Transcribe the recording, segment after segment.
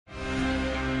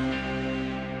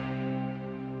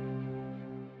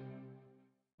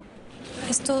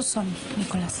Estos son,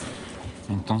 Nicolás.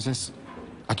 Entonces,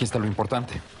 aquí está lo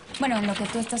importante. Bueno, en lo que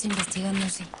tú estás investigando,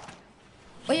 sí.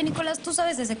 Oye, Nicolás, ¿tú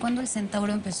sabes desde cuándo el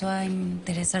centauro empezó a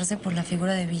interesarse por la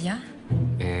figura de Villa?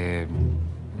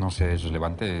 No sé, ¿es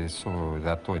relevante eso,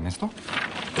 dato en esto?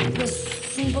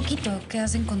 Pues un poquito. ¿Qué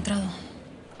has encontrado?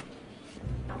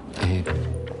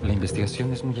 La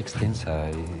investigación es muy extensa.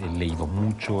 He leído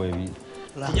mucho, he...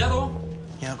 Hola. ¡Cuñado!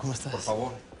 Cuñado, ¿cómo estás? Por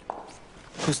favor.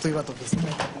 Justo iba a tu oficina.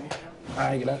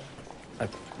 Ay, gracias.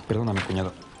 Perdóname,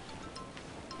 cuñado.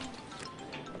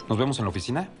 ¿Nos vemos en la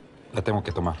oficina? La tengo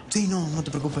que tomar. Sí, no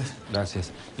te preocupes. Gracias.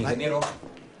 Ingeniero.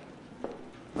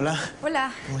 Hola.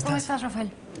 Hola. ¿Cómo estás? Rafael?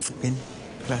 Bien,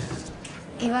 gracias.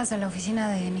 ¿Ibas a la oficina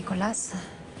de Nicolás?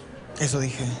 Eso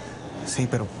dije. Sí,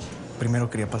 pero primero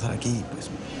quería pasar aquí y pues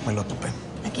me lo topé.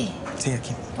 ¿Aquí? Sí,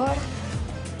 aquí. ¿Por?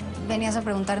 Venías a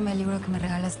preguntarme el libro que me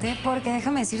regalaste, porque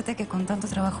déjame decirte que con tanto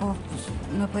trabajo pues,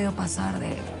 no he podido pasar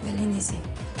del índice.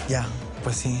 Ya,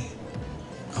 pues sí.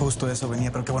 Justo eso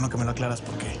venía, pero qué bueno que me lo aclaras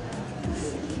porque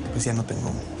pues ya no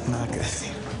tengo nada que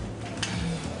decir.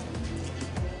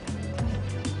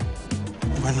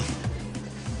 Bueno.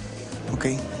 Ok.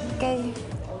 Ok.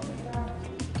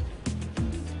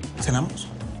 ¿Cenamos?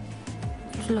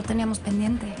 Pues lo teníamos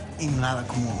pendiente. Y nada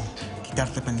como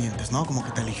quitarte pendientes, ¿no? Como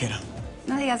que te aligera.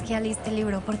 No digas que ya leíste el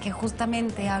libro, porque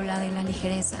justamente habla de la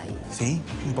ligereza y... Sí,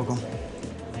 un poco.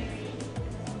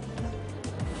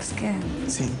 Pues que...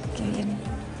 Sí. Qué bien.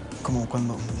 Como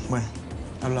cuando, bueno,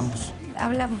 hablamos.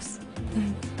 Hablamos.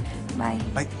 Bye.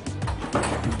 Bye.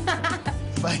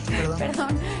 Bye, perdón.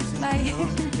 Perdón. Bye.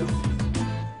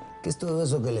 ¿Qué es todo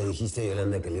eso que le dijiste a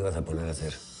Yolanda que le ibas a poner a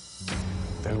hacer?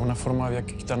 De alguna forma había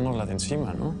que quitárnosla de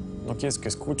encima, ¿no? No quieres que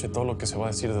escuche todo lo que se va a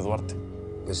decir de Duarte.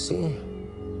 Pues sí,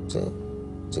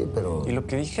 pero... Y lo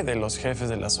que dije de los jefes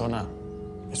de la zona,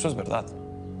 eso es verdad.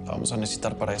 La vamos a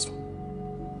necesitar para eso.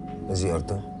 Es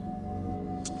cierto.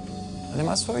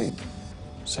 Además, hoy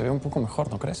se ve un poco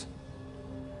mejor, ¿no crees?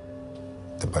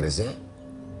 ¿Te parece?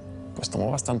 Pues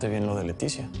tomó bastante bien lo de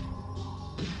Leticia.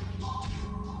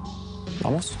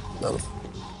 ¿Vamos? Vamos.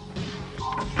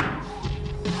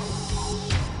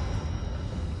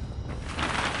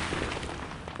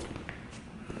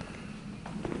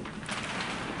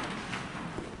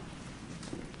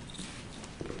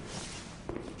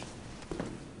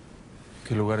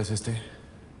 ¿Qué lugar es este?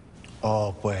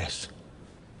 Oh, pues.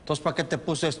 Entonces, ¿para qué te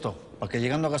puse esto? ¿Para que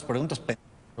llegando hagas preguntas,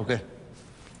 o qué?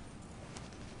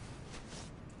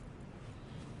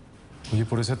 Oye,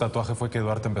 por ese tatuaje fue que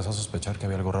Duarte empezó a sospechar que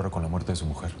había algo raro con la muerte de su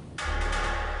mujer.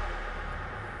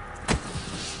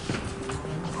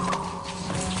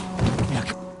 Mira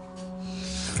que...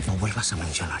 No vuelvas a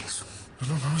mencionar eso.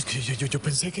 No, es que yo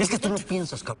pensé que... Es que tú no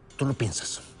piensas, cabrón. Tú no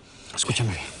piensas.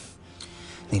 Escúchame bien.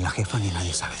 Ni la jefa ni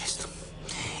nadie sabe de esto.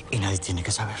 Y nadie tiene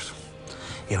que saber.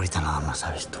 Y ahorita nada más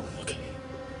sabes tú. Ok.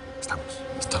 Estamos.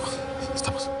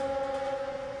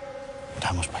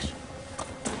 Vamos, pues.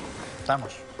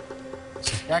 Estamos.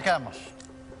 Sí. Ya quedamos.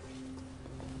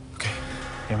 Ok.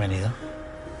 Bienvenido.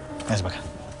 Ven para acá.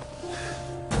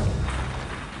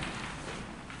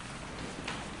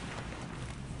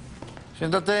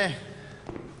 Siéntate.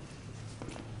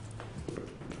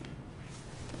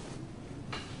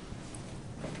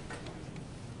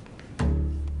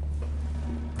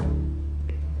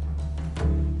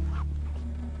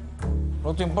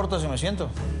 ¿No te importa si me siento?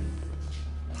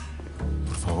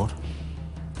 Por favor.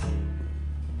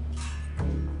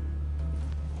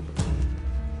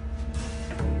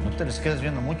 No te les quedes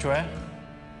viendo mucho, ¿eh?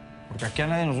 Porque aquí a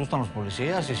nadie nos gustan los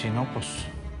policías y si no, pues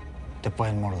te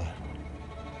pueden morder.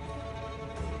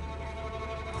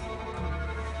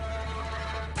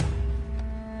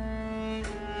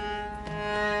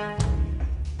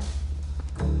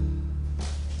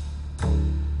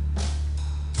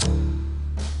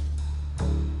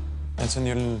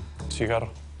 Encendió el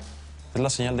cigarro. Es la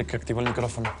señal de que activó el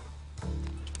micrófono.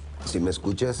 Si me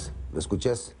escuchas,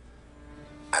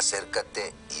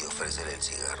 acércate y ofrécele el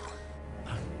cigarro.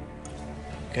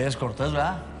 ¿Qué descortés,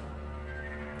 verdad?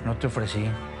 No te ofrecí.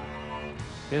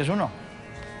 ¿Quieres uno?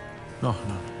 No.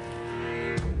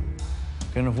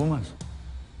 ¿Qué, no fumas?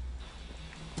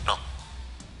 No.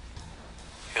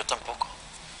 Yo tampoco.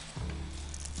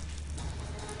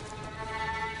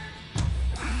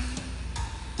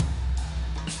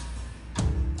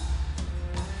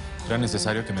 ¿Era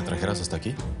necesario que me trajeras hasta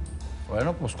aquí?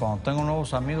 Bueno, pues cuando tengo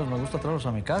nuevos amigos me gusta traerlos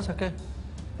a mi casa, ¿qué?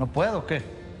 ¿No puedo o qué?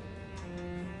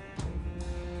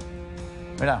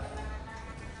 Mira,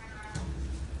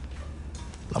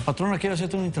 la patrona quiere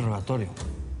hacerte un interrogatorio.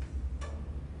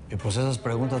 Y pues esas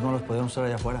preguntas no las podemos hacer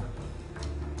allá afuera.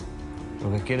 Lo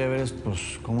que quiere ver es,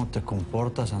 pues, cómo te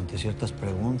comportas ante ciertas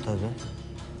preguntas, ¿ves?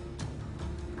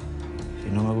 Si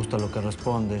no me gusta lo que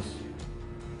respondes.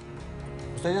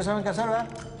 Ustedes ya saben qué hacer, ¿verdad?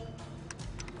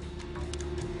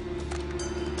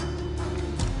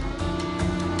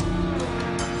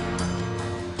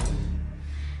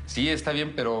 Sí, está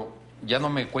bien, pero ya no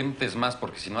me cuentes más,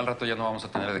 porque si no al rato ya no vamos a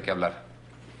tener de qué hablar.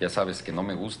 Ya sabes que no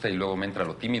me gusta y luego me entra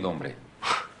lo tímido, hombre.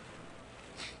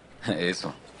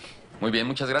 Eso. Muy bien,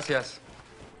 muchas gracias.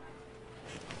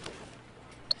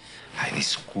 Ay,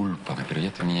 discúlpame, pero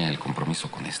ya tenía el compromiso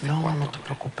con este cuarto. No te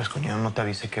preocupes, coño. No te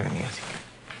avisé que venía así.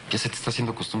 ¿Ya se te está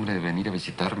haciendo costumbre de venir a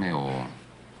visitarme o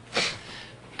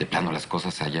de plano las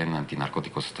cosas allá en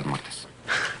antinarcóticos están muertas?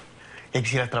 Ya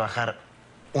quisiera trabajar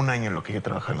un año en lo que yo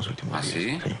trabajé en los últimos días.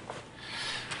 ¿Sí? Sí.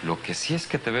 Lo que sí es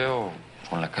que te veo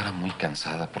con la cara muy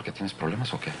cansada. ¿Por qué tienes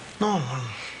problemas o qué? No,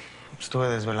 estuve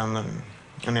desvelando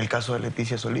en el caso de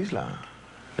Leticia Solís, la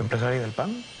empresaria del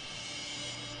PAN.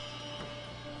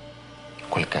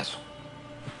 ¿Cuál caso?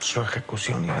 Su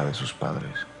ejecución y la de sus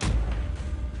padres.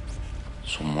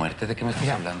 ¿Su muerte? ¿De qué me estás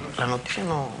hablando? La noticia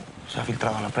no se ha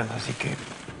filtrado a la prensa, así que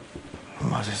lo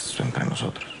más es entre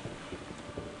nosotros.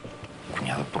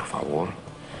 Cuñado, por favor.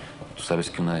 Tú sabes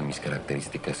que una de mis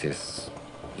características es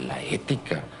la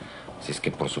ética. Así es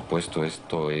que, por supuesto,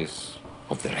 esto es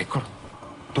off the record.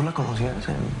 ¿Tú la conocías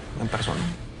en persona?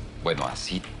 Bueno,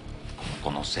 así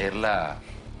como conocerla,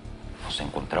 nos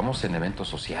encontramos en eventos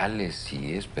sociales,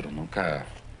 pero nunca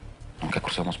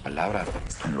cruzamos palabra.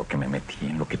 En lo que me metí,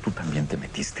 en lo que tú también te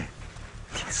metiste.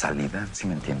 ¿Tienes salida? Sí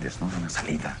me entiendes, ¿no? Una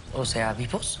salida. O sea,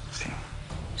 ¿vivos?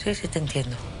 Sí. Sí, te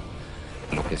entiendo.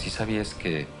 Lo que sí sabía es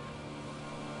que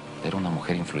era una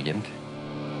mujer influyente.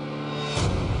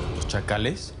 ¿Los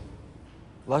chacales?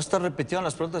 ¿Vas a estar repitiendo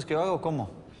las preguntas que yo hago o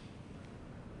cómo?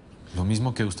 Lo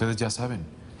mismo que ustedes ya saben.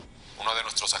 Uno de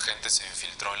nuestros agentes se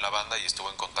infiltró en la banda y estuvo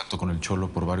en contacto con el Cholo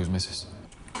por varios meses.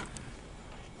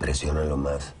 Presiónalo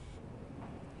más.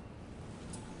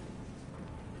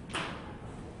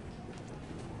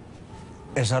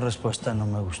 Esa respuesta no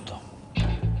me gustó.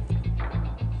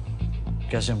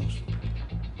 ¿Qué hacemos?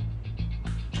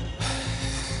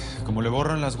 Como le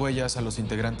borran las huellas a los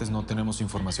integrantes, no tenemos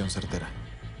información certera.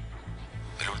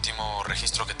 El último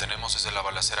registro que tenemos es de la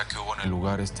balacera que hubo en el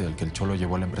lugar al que el Cholo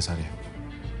llevó a la empresaria.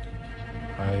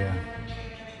 Vaya.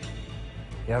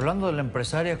 Y hablando de la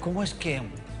empresaria, ¿cómo es que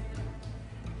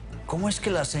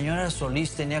la señora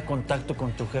Solís tenía contacto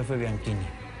con tu jefe Bianchini?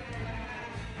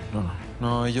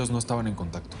 No, ellos no estaban en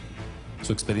contacto.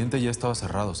 Su expediente ya estaba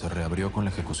cerrado, se reabrió con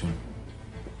la ejecución.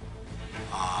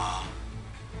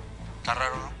 Está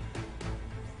raro, ¿no?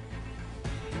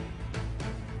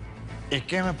 ¿Y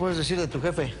qué me puedes decir de tu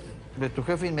jefe? De tu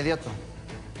jefe inmediato.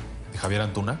 ¿De Javier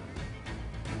Antuna?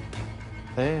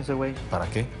 Ese güey. ¿Para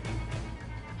qué?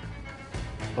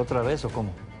 ¿Otra vez o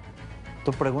cómo?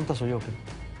 ¿Tú preguntas o yo qué?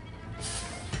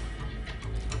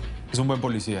 Es un buen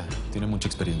policía, tiene mucha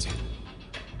experiencia.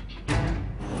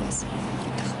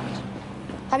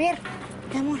 Javier,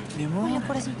 mi amor. Mi amor. Hola,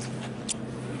 corazón.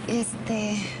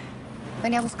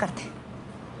 Venía a buscarte.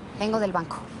 Vengo del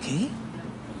banco. ¿Qué?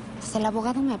 Pues el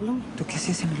abogado me habló. ¿Tú qué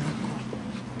hacías en el banco?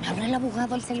 Me habló el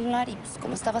abogado al celular y pues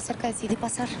como estaba cerca decidí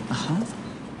pasar. Ajá.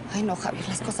 Ay, no, Javier,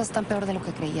 las cosas están peor de lo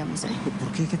que creíamos, ¿eh?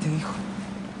 ¿Por qué? ¿Qué te dijo?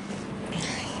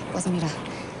 Pues mira,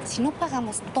 si no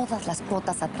pagamos todas las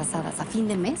cuotas atrasadas a fin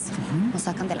de mes, nos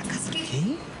sacan de la casa.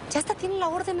 ¿Qué? Ya hasta tienen la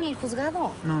orden en el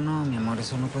juzgado. No, mi amor,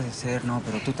 eso no puede ser. No,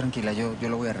 pero tú tranquila, yo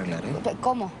lo voy a arreglar, ¿eh?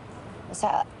 ¿Cómo? O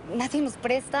sea, nadie nos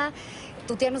presta.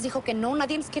 Tu tía nos dijo que no,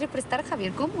 nadie nos quiere prestar,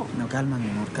 Javier. ¿Cómo? No, calma, mi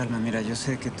amor, calma. Mira, yo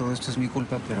sé que todo esto es mi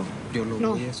culpa, pero yo lo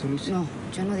voy a solucionar. No,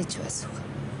 yo no he dicho eso.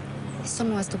 Eso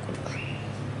no es tu culpa.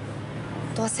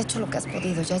 Tú has hecho lo que has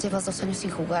podido. Ya llevas 2 años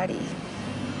sin jugar y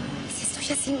si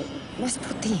estoy así, no es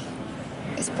por ti.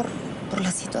 Es por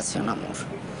la situación, amor.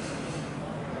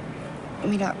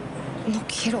 Mira, no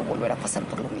quiero volver a pasar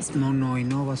por lo mismo. No, y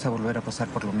no vas a volver a pasar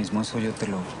por lo mismo. Eso yo te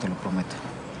lo prometo.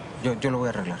 Yo lo voy a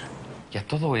arreglar. Y a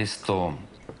todo esto,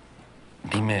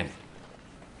 dime,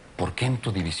 ¿por qué en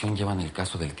tu división llevan el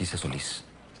caso de Leticia Solís?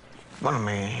 Bueno,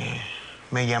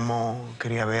 me llamó,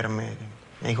 quería verme,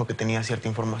 me dijo que tenía cierta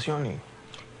información y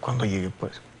cuando llegué,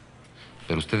 pues...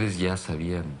 Pero ustedes ya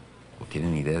sabían o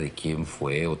tienen idea de quién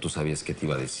fue o tú sabías qué te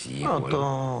iba a decir. No, o algo.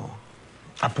 todo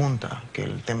apunta que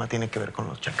el tema tiene que ver con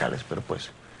los chacales, pero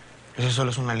pues eso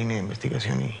solo es una línea de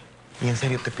investigación y en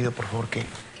serio te pido por favor que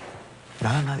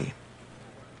nada a nadie.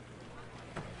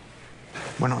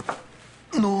 Bueno,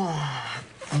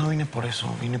 no vine por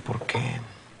eso, vine porque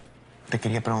te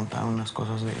quería preguntar unas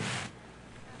cosas de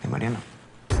Mariana.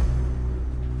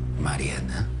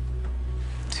 ¿Mariana?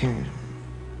 Sí,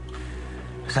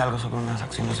 es algo sobre unas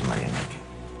acciones de Mariana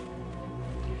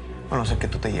Bueno, sé que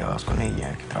tú te llevabas con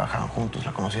ella, que trabajaban juntos,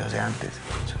 la conocías de antes,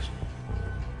 entonces...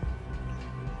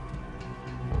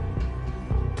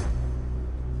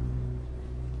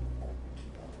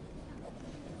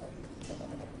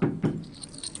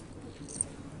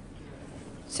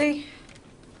 Sí.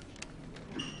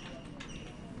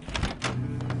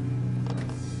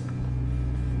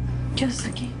 ¿Qué haces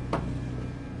aquí?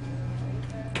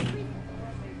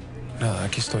 Nada,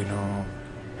 aquí estoy, no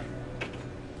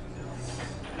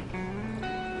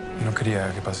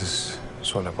quería que pases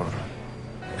sola por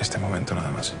este momento nada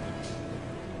más.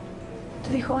 ¿Te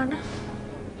dijo Ana?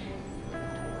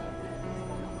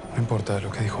 No importa lo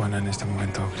que dijo Ana en este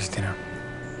momento, Cristina.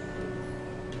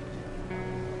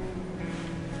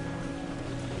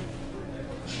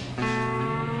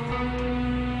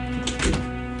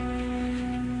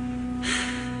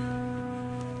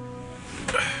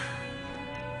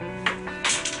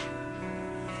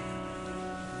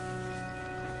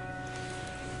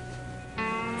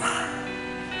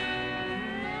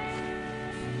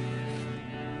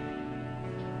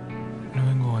 No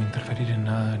vengo a interferir en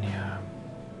nada ni a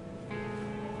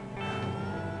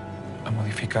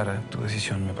modificar tu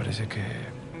decisión. Me parece que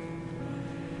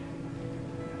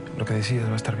lo que decidas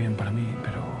va a estar bien para mí,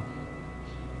 pero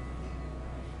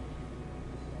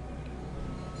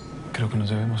creo que nos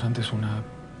debemos antes una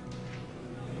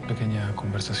pequeña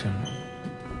conversación, ¿no?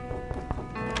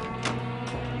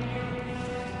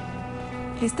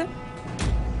 ¿Lista?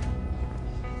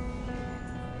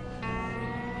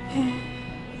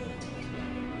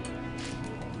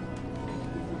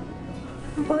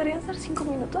 ¿Me podrías dar 5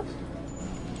 minutos?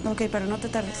 Ok, pero no te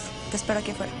tardes. Te espero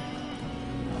aquí afuera.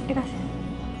 Gracias.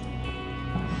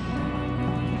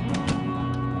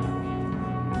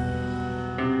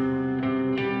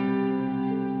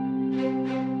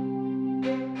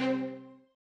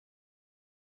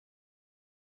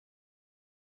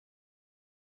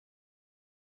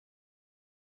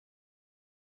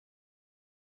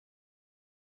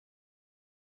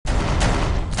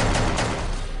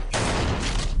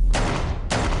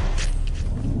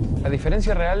 La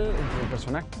diferencia real entre el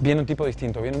personaje viene un tipo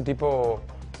distinto, viene un tipo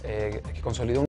que consolidó